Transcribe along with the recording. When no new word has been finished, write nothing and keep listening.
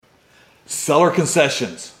Seller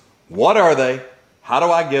concessions. What are they? How do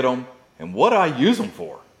I get them? And what do I use them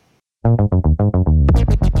for?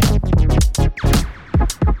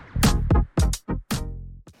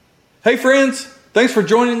 Hey friends, thanks for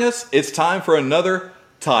joining us. It's time for another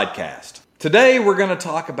ToddCast. Today we're going to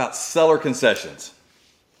talk about seller concessions.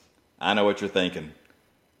 I know what you're thinking.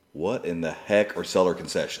 What in the heck are seller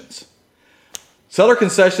concessions? Seller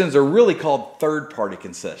concessions are really called third-party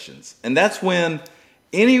concessions. And that's when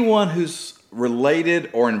anyone who's related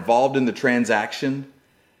or involved in the transaction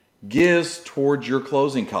gives towards your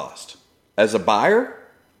closing cost. As a buyer,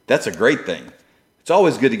 that's a great thing. It's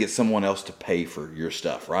always good to get someone else to pay for your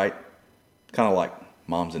stuff, right? Kind of like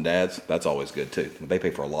moms and dads. That's always good too. They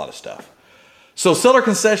pay for a lot of stuff. So seller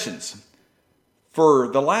concessions, for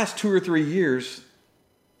the last 2 or 3 years,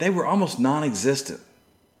 they were almost non-existent.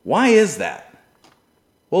 Why is that?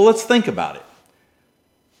 Well, let's think about it.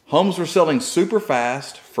 Homes were selling super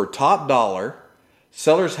fast for top dollar.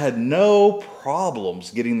 Sellers had no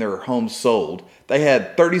problems getting their homes sold. They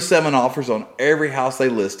had 37 offers on every house they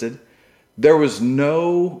listed. There was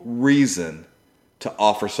no reason to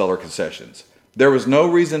offer seller concessions. There was no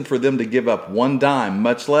reason for them to give up one dime,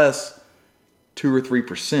 much less 2 or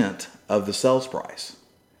 3% of the sales price.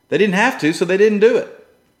 They didn't have to, so they didn't do it.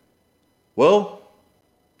 Well,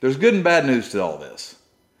 there's good and bad news to all this.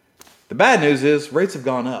 The bad news is rates have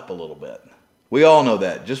gone up a little bit. We all know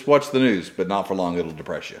that. Just watch the news, but not for long. It'll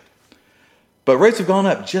depress you. But rates have gone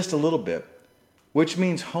up just a little bit, which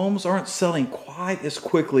means homes aren't selling quite as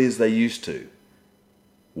quickly as they used to.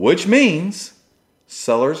 Which means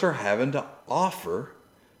sellers are having to offer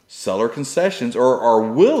seller concessions or are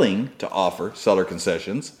willing to offer seller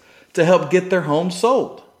concessions to help get their homes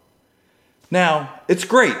sold. Now, it's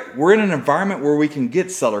great. We're in an environment where we can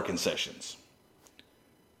get seller concessions.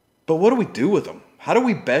 But what do we do with them? How do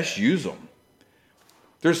we best use them?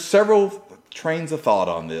 There's several trains of thought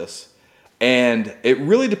on this, and it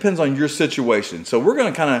really depends on your situation. So we're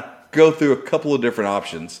going to kind of go through a couple of different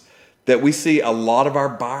options that we see a lot of our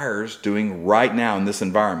buyers doing right now in this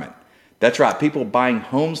environment. That's right. People buying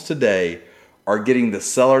homes today are getting the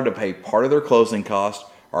seller to pay part of their closing cost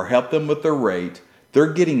or help them with their rate.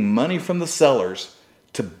 They're getting money from the sellers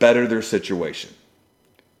to better their situation.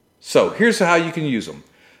 So here's how you can use them.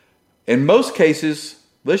 In most cases,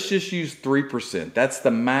 let's just use 3%. That's the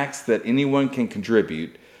max that anyone can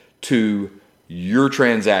contribute to your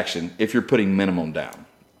transaction if you're putting minimum down.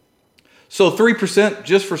 So 3%,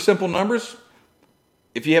 just for simple numbers,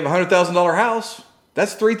 if you have a $100,000 house,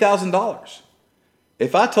 that's $3,000.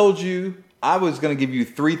 If I told you I was going to give you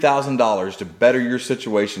 $3,000 to better your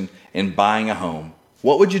situation in buying a home,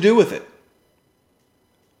 what would you do with it?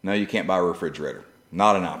 No, you can't buy a refrigerator.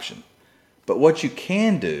 Not an option. But what you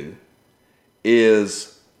can do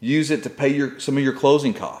is use it to pay some of your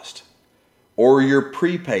closing cost or your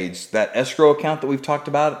prepaids, that escrow account that we've talked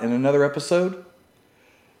about in another episode.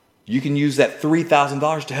 You can use that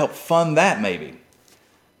 $3,000 to help fund that maybe.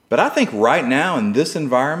 But I think right now in this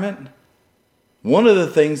environment, one of the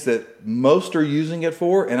things that most are using it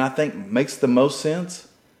for, and I think makes the most sense,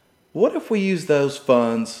 what if we use those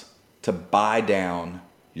funds to buy down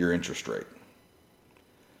your interest rate?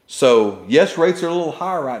 So, yes, rates are a little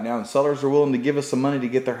higher right now and sellers are willing to give us some money to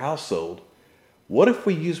get their house sold. What if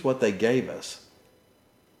we use what they gave us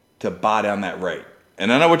to buy down that rate?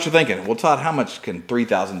 And I know what you're thinking. Well, Todd, how much can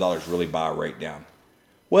 $3,000 really buy a rate down?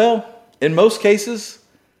 Well, in most cases,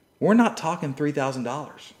 we're not talking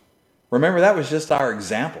 $3,000. Remember, that was just our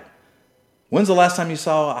example. When's the last time you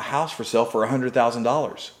saw a house for sale for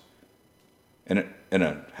 $100,000? In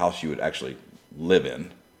a house you would actually live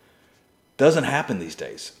in. Doesn't happen these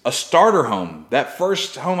days. A starter home, that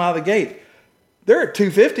first home out of the gate, they're at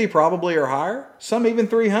 $250 probably or higher, some even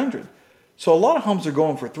 $300. So a lot of homes are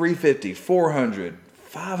going for $350, $400,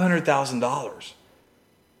 $500,000.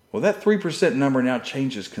 Well, that 3% number now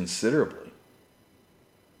changes considerably.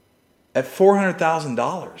 At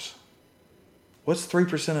 $400,000, what's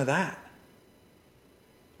 3% of that?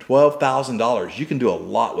 $12,000. You can do a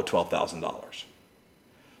lot with $12,000.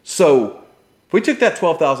 So if we took that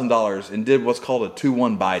 $12,000 and did what's called a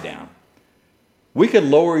 2-1 buy down, we could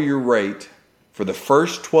lower your rate for the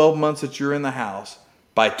first 12 months that you're in the house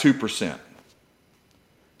by 2%.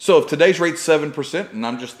 So if today's rate's 7%, and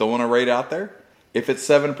I'm just throwing a rate out there, if it's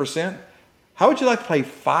 7%, how would you like to pay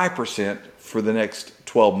 5% for the next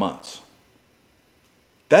 12 months?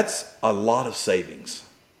 That's a lot of savings.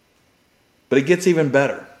 But it gets even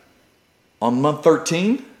better. On month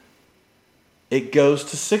 13, it goes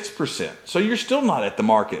to 6%. So you're still not at the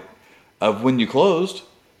market of when you closed.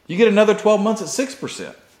 You get another 12 months at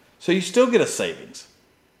 6%. So you still get a savings.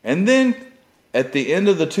 And then At the end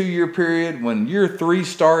of the 2-year period, when year 3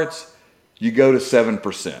 starts, you go to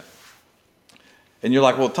 7%. And you're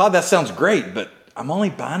like, well, Todd, that sounds great, but I'm only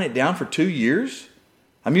buying it down for 2 years?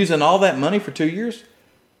 I'm using all that money for 2 years?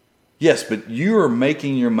 Yes, but you are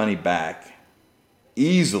making your money back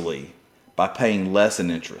easily by paying less in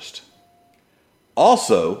interest.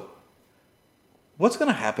 Also, what's going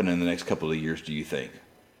to happen in the next couple of years, do you think?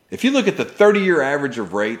 If you look at the 30-year average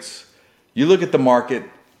of rates, you look at the market,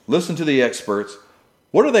 listen to the experts,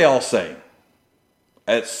 what are they all saying?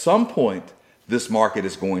 At some point, this market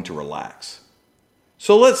is going to relax.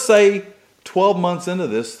 So let's say 12 months into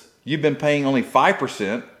this, you've been paying only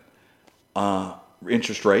 5%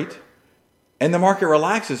 interest rate, and the market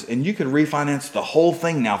relaxes, and you could refinance the whole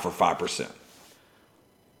thing now for 5%.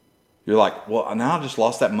 You're like, well, now I just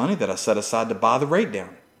lost that money that I set aside to buy the rate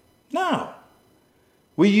down. No.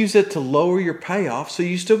 We use it to lower your payoff so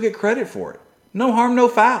you still get credit for it. No harm, no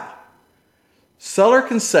foul. Seller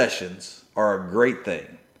concessions are a great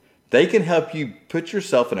thing. They can help you put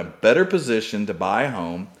yourself in a better position to buy a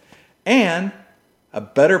home and a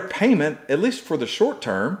better payment, at least for the short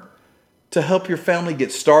term, to help your family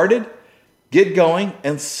get started, get going,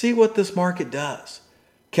 and see what this market does.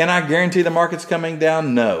 Can I guarantee the market's coming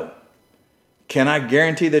down? No. Can I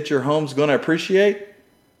guarantee that your home's going to appreciate?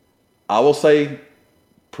 I will say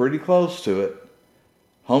pretty close to it.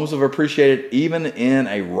 Homes have appreciated even in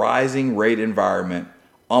a rising rate environment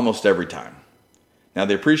almost every time. Now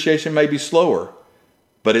the appreciation may be slower,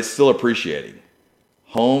 but it's still appreciating.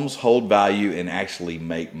 Homes hold value and actually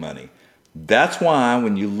make money. That's why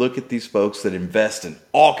when you look at these folks that invest in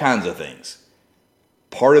all kinds of things,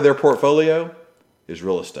 part of their portfolio is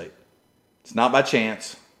real estate. It's not by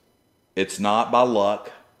chance. It's not by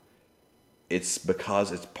luck. It's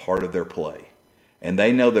because it's part of their play. And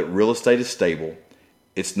they know that real estate is stable.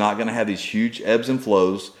 It's not going to have these huge ebbs and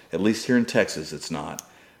flows, at least here in Texas it's not.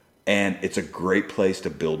 And it's a great place to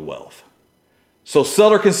build wealth. So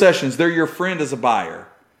seller concessions, they're your friend as a buyer.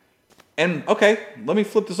 And okay, let me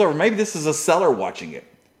flip this over. Maybe this is a seller watching it.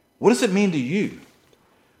 What does it mean to you?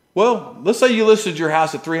 Well, let's say you listed your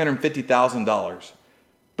house at $350,000.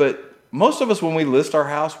 But most of us, when we list our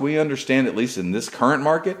house, we understand, at least in this current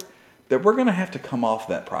market, that we're going to have to come off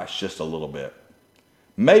that price just a little bit.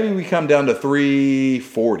 Maybe we come down to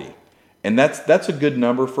 $340,000. And that's a good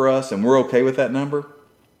number for us, and we're okay with that number.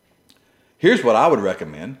 Here's what I would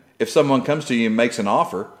recommend. If someone comes to you and makes an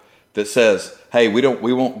offer that says, hey, we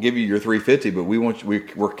won't give you your $350,000,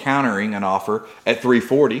 but we're countering an offer at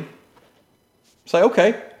 $340,000. Say,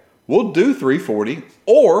 okay, we'll do $340,000,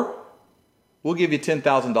 or we'll give you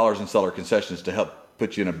 $10,000 in seller concessions to help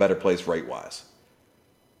put you in a better place rate-wise.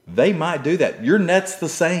 They might do that. Your net's the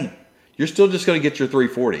same. You're still just going to get your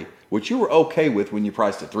 $340,000, which you were okay with when you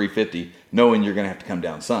priced at $350,000, knowing you're going to have to come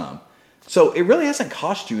down some. So it really hasn't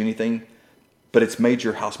cost you anything, but it's made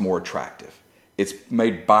your house more attractive. It's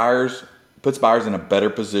made puts buyers in a better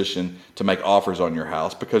position to make offers on your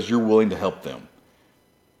house because you're willing to help them.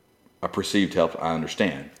 A perceived help, I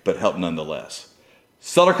understand, but help nonetheless.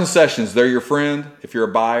 Seller concessions, they're your friend if you're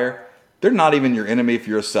a buyer. They're not even your enemy if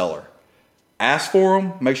you're a seller. Ask for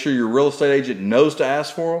them. Make sure your real estate agent knows to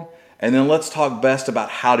ask for them. And then let's talk best about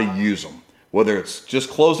how to use them. Whether it's just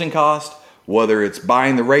closing cost, whether it's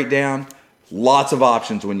buying the rate down, lots of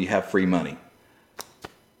options when you have free money.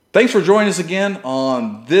 Thanks for joining us again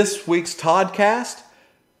on this week's ToddCast.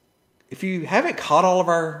 If you haven't caught all of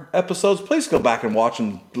our episodes, please go back and watch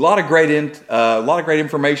them. A lot of great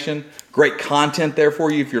information, great content there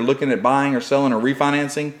for you if you're looking at buying or selling or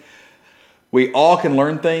refinancing. We all can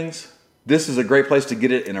learn things. This is a great place to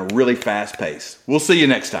get it in a really fast pace. We'll see you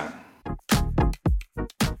next time.